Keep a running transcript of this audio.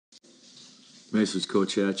Mason's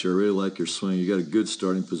Coach Hatcher. I really like your swing. You got a good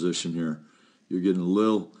starting position here. You're getting a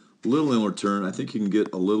little inward turn. I think you can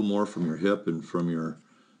get a little more from your hip and from your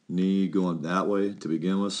knee going that way to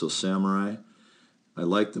begin with. So samurai. I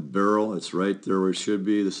like the barrel. It's right there where it should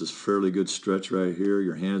be. This is fairly good stretch right here.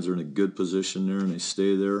 Your hands are in a good position there, and they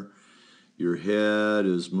stay there. Your head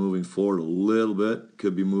is moving forward a little bit.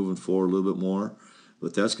 Could be moving forward a little bit more.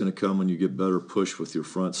 But that's going to come when you get better push with your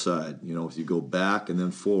front side. You know, if you go back and then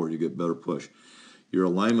forward, you get better push. Your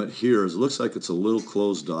alignment here is, it looks like it's a little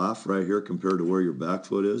closed off right here compared to where your back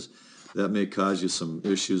foot is. That may cause you some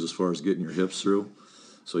issues as far as getting your hips through.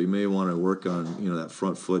 So you may want to work on, that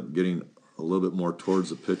front foot getting a little bit more towards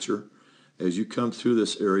the pitcher. As you come through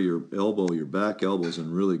this area, your back elbow is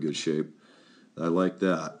in really good shape. I like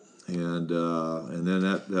that. And then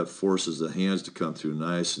that forces the hands to come through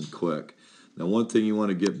nice and quick. Now, one thing you want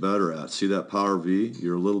to get better at, see that power V?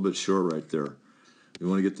 You're a little bit short right there. You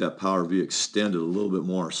want to get that power V extended a little bit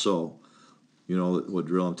more. So, you know what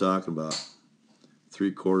drill I'm talking about.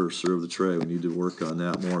 3/4 serve the tray. We need to work on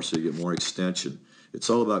that more so you get more extension. It's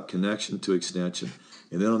all about connection to extension.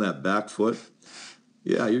 And then on that back foot,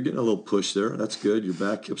 yeah, you're getting a little push there. That's good. Your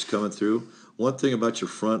back hip's coming through. One thing about your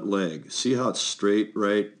front leg, see how it's straight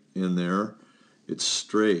right in there? It's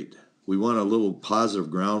straight. We want a little positive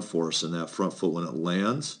ground force in that front foot when it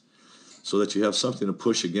lands so that you have something to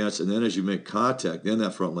push against. And then as you make contact, then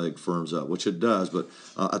that front leg firms up, which it does. But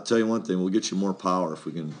I'll tell you one thing, we'll get you more power if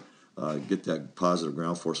we can get that positive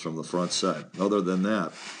ground force from the front side. Other than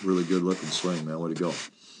that, really good looking swing, man. Way to go.